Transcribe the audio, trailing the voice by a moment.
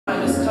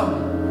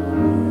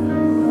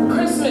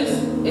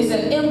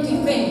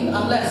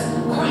unless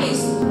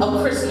Christ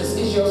of Christmas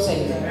is your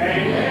Savior.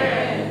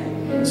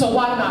 Amen. So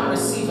why not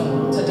receive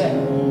Him today?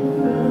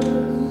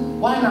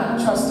 Why not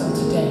trust Him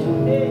today?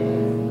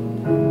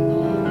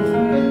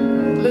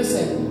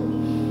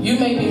 Listen, you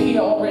may be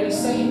here already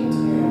saved,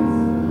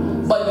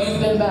 but you've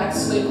been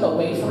backslidden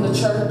away from the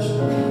church.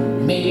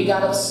 Maybe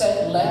got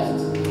upset, left,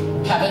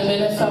 haven't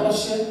been in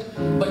fellowship,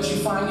 but you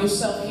find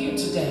yourself here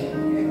today.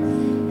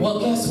 Well,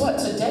 guess what?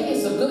 Today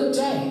is a good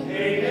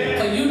day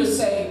for you to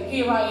say,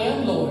 here I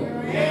am, Lord.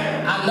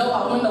 I know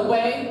I went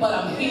away, but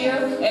I'm here,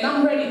 and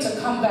I'm ready to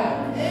come back.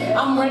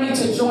 I'm ready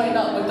to join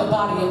up with the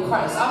body of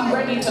Christ. I'm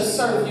ready to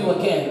serve you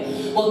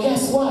again. Well,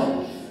 guess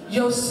what?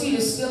 Your seat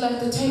is still at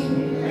the table.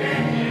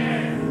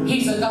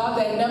 He's a God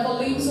that never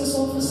leaves us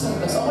or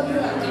forsakes us. All you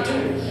have to do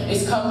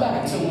is come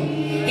back to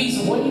Him. He's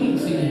waiting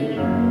for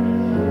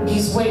you.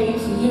 He's waiting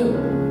for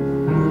you.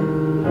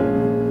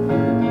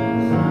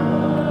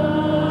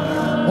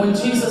 When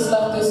Jesus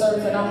left this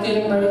earth, and I'm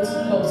getting ready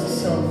to close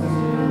this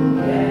sermon,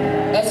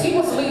 as He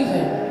was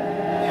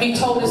leaving, He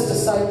told His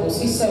disciples,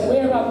 He said,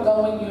 where I'm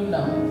going, you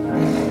know,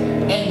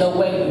 and the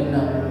way you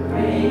know.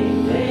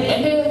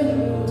 And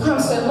then Tom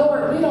said,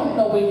 Lord, we don't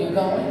know where you're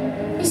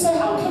going. He said,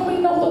 how can we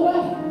know the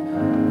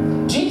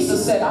way?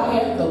 Jesus said, I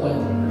am the way,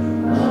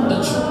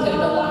 the truth, and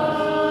the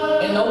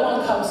life. And no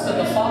one comes to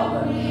the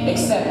Father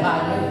except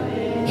by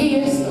me. He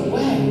is the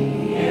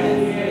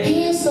way.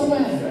 He is the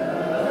way.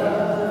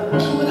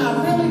 And what I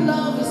really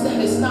love is that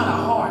it's not a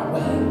hard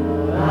way.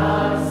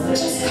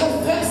 Just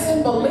confess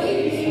and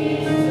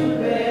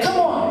believe. Come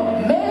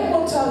on, man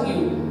will tell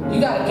you,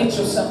 you got to get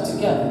yourself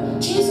together.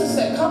 Jesus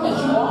said, come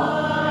as you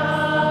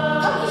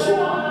are. Come as you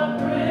are.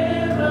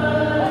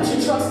 Won't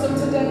you trust Him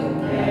today?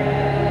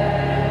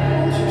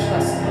 Won't you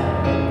trust Him?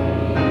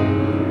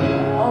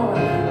 All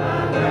right.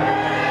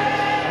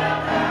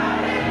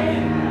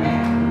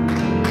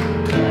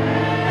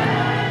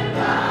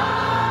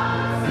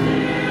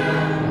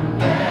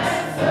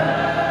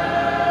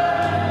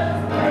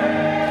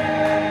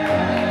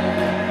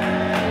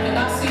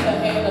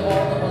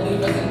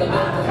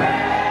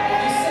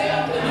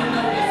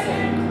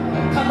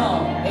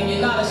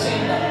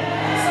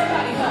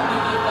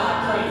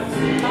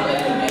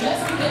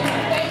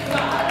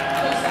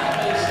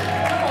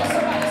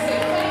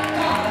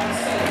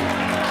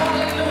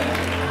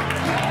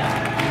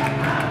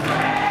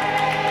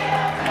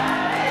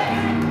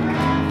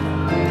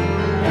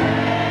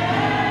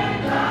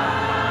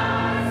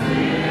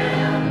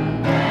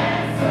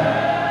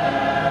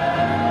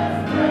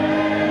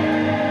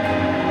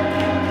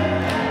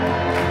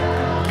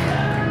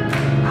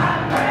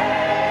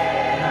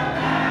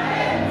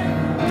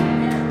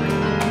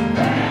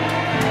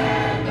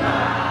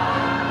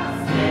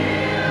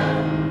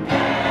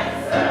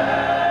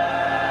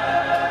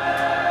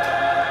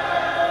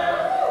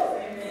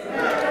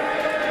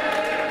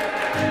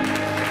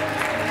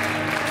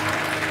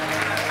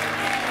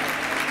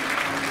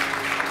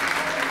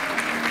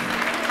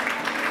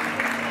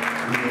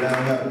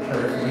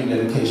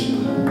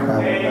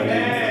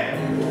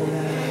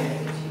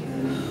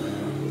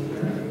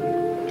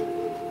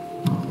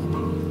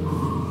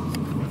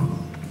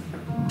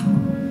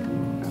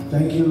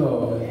 Thank you,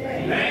 Lord.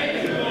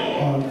 Thank you,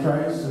 Lord. On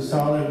Christ, the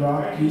solid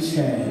rock, you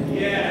stand.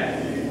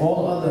 Yes.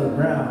 All other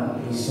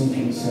ground is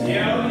sinking sand.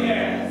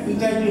 Yes. We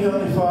thank you,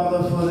 Heavenly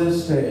Father, for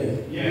this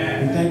day.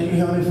 Yes. We thank you,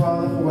 Heavenly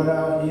Father, for what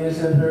our ears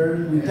have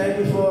heard. We thank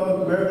you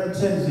for Reverend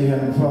Tinsley,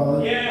 Heavenly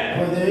Father.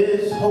 Yes. For there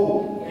is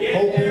hope. Yes.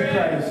 Hope in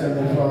Christ,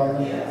 Heavenly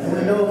Father. Yes. And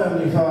we know,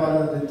 Heavenly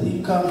Father, the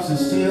thief comes to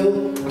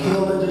steal,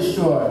 kill, and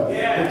destroy.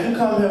 Yes. But you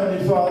come,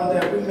 Heavenly Father,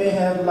 that we may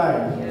have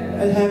life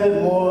and have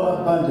it more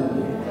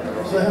abundantly.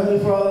 So, Heavenly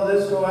Father,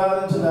 let's go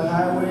out into the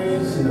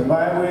highways and the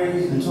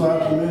byways, into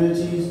our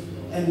communities,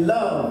 and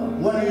love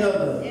one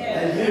another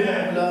as you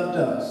have loved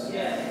us.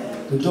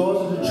 The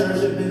doors of the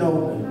church have been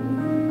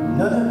opened.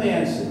 None have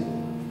answered,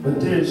 but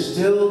there is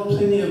still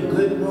plenty of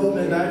good room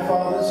in thy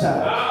Father's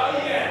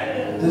house.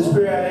 This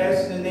prayer I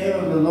ask in the name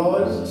of the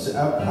Lord,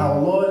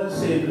 our Lord and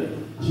Savior,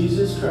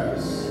 Jesus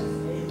Christ.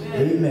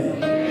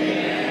 Amen.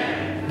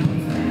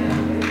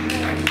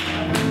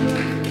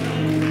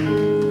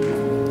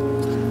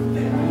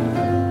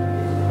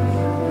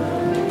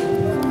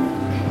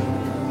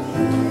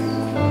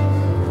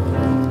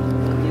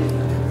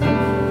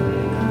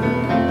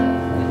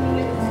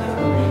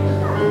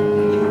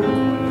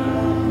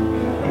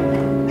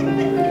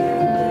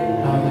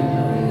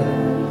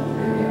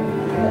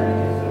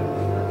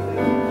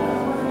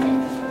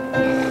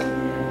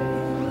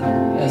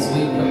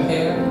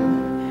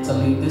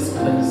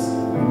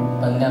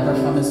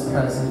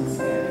 Presence.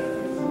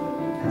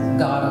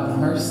 God of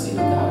mercy,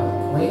 God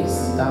of grace,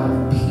 God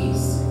of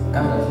peace,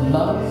 God of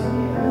love.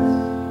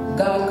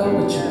 God, go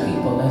with your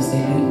people as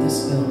they leave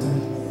this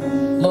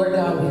building. Lord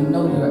God, we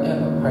know you're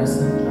ever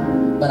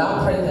present, but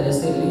I pray that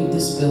as they leave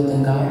this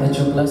building, God, that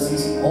your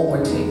blessings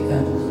overtake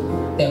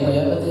them, that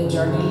wherever their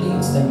journey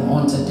leads them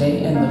on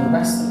today and the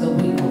rest of the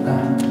week, oh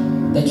God,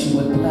 that you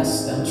would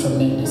bless them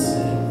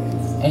tremendously.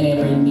 And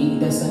every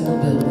need that's in the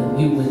building,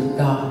 you would,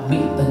 God,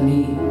 meet the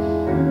need.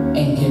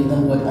 and give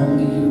them what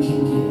only you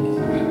can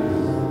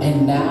give.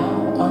 And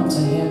now unto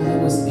him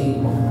who is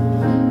able.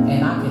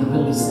 And I can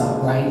really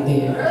stop right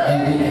there,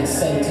 and we can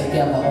say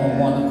together on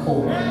one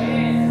accord,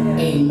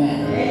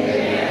 amen.